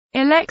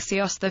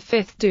Alexios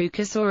V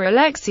Doukas or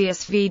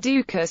Alexios V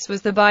Doukas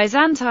was the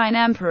Byzantine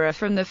emperor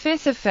from the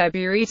 5th of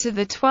February to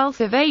the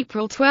 12th of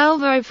April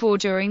 1204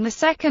 during the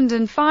second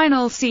and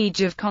final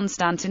siege of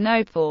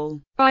Constantinople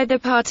by the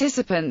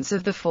participants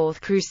of the Fourth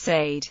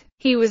Crusade.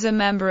 He was a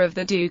member of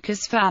the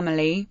Doukas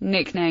family,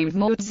 nicknamed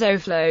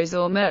Morzoflos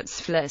or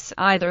Murzflis,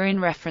 either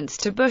in reference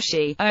to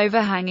bushy,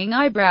 overhanging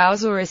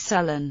eyebrows or a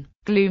sullen,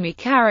 gloomy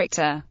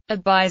character, a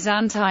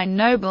Byzantine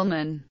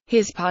nobleman.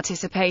 His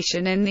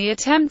participation in the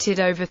attempted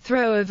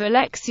overthrow of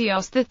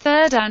Alexios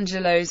III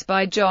Angelos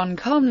by John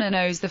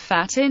Komnenos the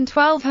Fat in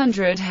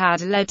 1200 had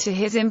led to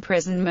his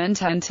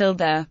imprisonment until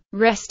the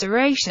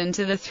restoration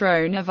to the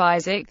throne of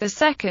Isaac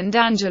II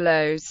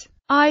Angelos.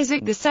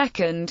 Isaac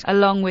II,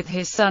 along with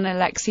his son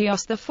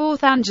Alexios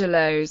IV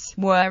Angelos,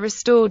 were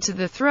restored to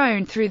the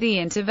throne through the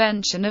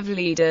intervention of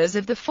leaders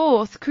of the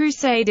Fourth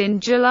Crusade in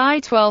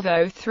July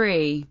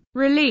 1203.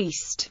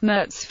 Released,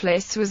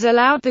 Murzflis was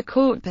allowed the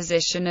court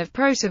position of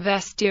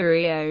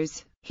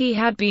Protovesturios. He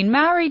had been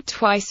married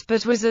twice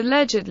but was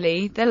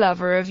allegedly the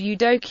lover of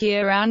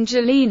Eudokia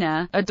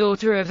Angelina, a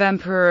daughter of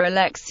Emperor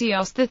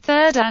Alexios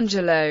III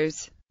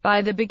Angelos.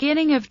 By the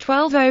beginning of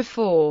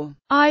 1204,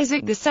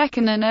 Isaac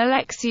II and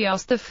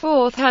Alexios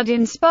IV had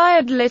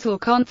inspired little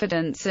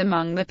confidence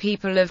among the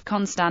people of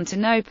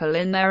Constantinople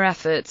in their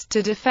efforts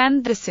to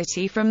defend the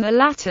city from the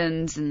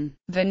Latins and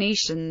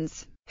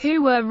Venetians,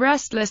 who were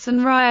restless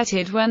and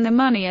rioted when the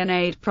money and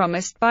aid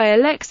promised by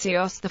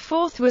Alexios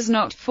IV was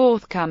not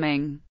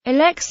forthcoming.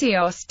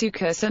 Alexios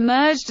Doukas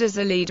emerged as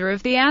a leader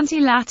of the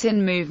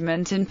anti-Latin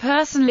movement and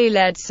personally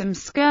led some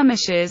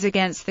skirmishes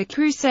against the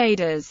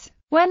Crusaders.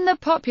 When the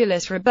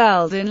populace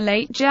rebelled in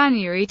late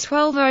January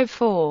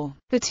 1204,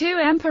 the two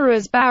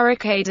emperors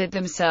barricaded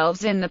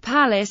themselves in the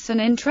palace and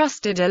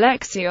entrusted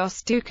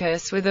Alexios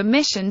Doukas with a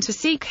mission to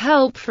seek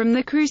help from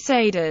the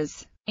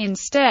Crusaders.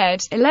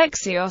 Instead,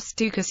 Alexios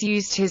Doukas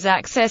used his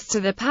access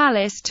to the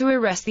palace to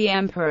arrest the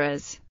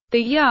emperors.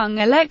 The young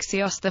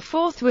Alexios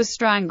IV was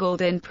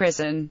strangled in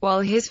prison, while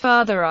his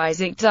father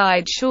Isaac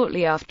died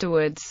shortly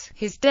afterwards,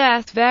 his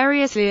death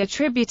variously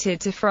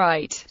attributed to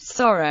fright,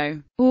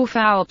 sorrow, or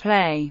foul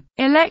play.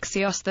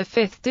 Alexios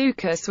V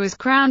Doukas was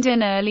crowned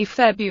in early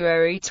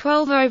February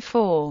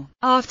 1204.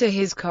 After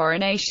his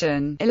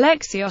coronation,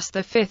 Alexios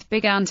V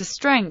began to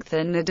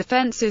strengthen the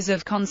defences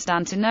of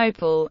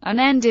Constantinople, and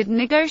ended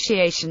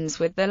negotiations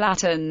with the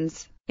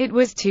Latins. It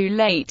was too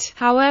late,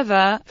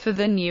 however, for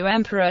the new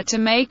emperor to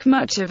make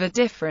much of a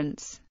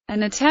difference.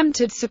 An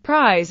attempted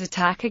surprise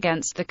attack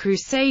against the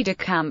Crusader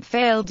camp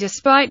failed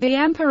despite the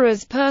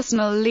emperor's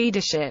personal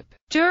leadership.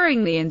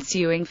 During the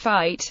ensuing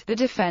fight, the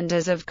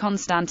defenders of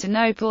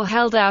Constantinople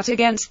held out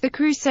against the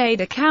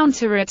Crusader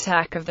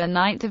counterattack of the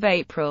 9th of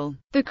April.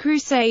 The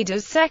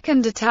Crusaders'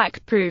 second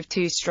attack proved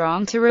too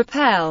strong to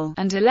repel,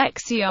 and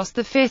Alexios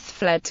V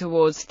fled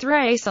towards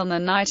Thrace on the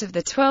night of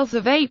the 12th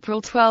of April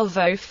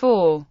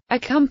 1204,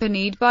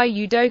 accompanied by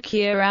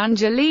Eudokia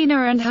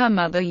Angelina and her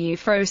mother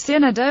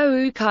Euphrosyna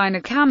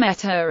Doukaina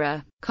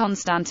Kametera.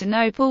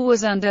 Constantinople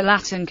was under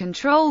Latin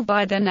control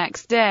by the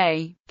next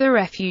day. The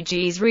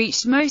refugees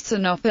reached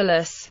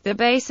Mosinopolis, the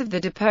base of the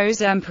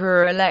deposed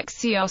Emperor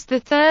Alexios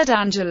III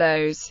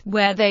Angelos,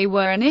 where they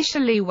were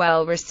initially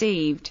well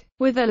received,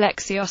 with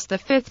Alexios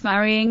V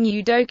marrying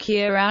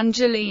Eudokia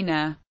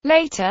Angelina.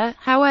 Later,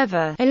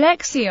 however,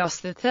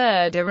 Alexios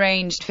III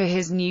arranged for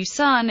his new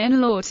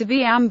son-in-law to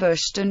be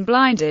ambushed and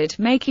blinded,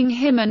 making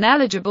him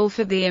ineligible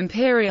for the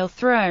imperial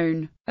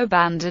throne.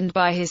 Abandoned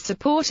by his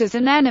supporters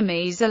and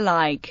enemies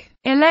alike,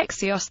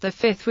 Alexios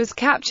V was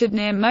captured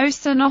near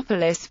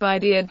Mosinopolis by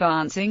the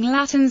advancing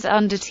Latins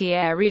under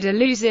Thierry de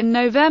Luz in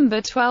November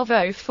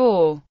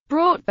 1204.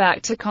 Brought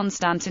back to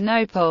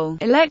Constantinople,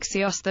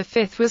 Alexios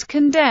V was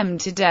condemned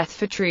to death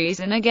for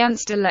treason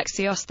against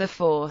Alexios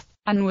IV,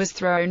 and was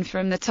thrown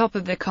from the top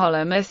of the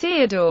column of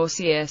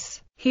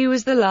Theodosius. He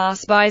was the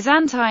last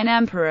Byzantine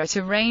emperor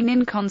to reign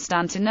in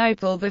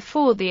Constantinople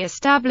before the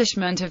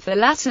establishment of the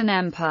Latin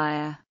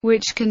Empire,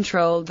 which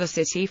controlled the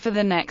city for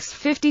the next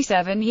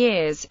 57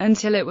 years,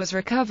 until it was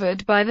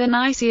recovered by the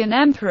Nicene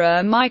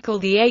Emperor Michael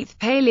VIII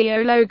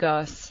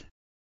Palaiologos.